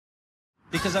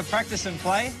Because I practice and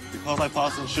play. Because I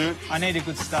pass and shoot. I need a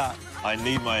good start. I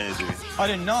need my energy. I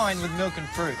do 9 with milk and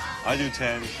fruit. I do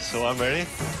 10, so I'm ready.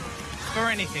 For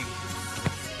anything.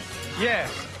 Yeah,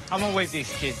 I'm a Weet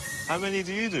Bix kid. How many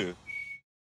do you do?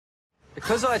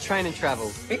 Because I train and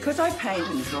travel. Because I paint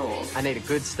and draw. I need a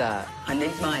good start. I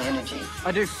need my energy.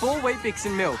 I do 4 Weet Bix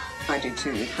and milk. I do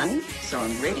 2 with honey, so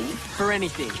I'm ready. For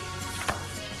anything.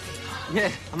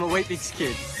 Yeah, I'm a Weet Bix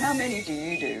kid. How many do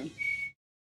you do?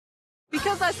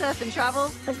 Because I surf and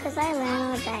travel. Because I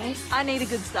learn all day. I need a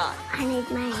good start. I need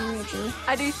my energy.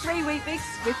 I do 3 Weet Bix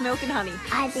with milk and honey.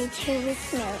 I do 2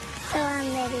 with milk, so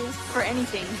I'm ready. For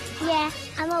anything. Yeah,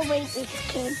 I'm a Weet Bix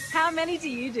kid. How many do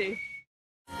you do?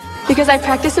 Because I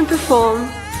practice and perform,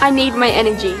 I need my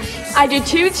energy. I do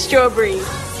 2 with strawberries.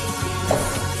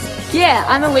 Yeah,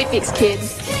 I'm a Weet Bix kid.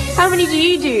 How many do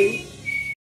you do?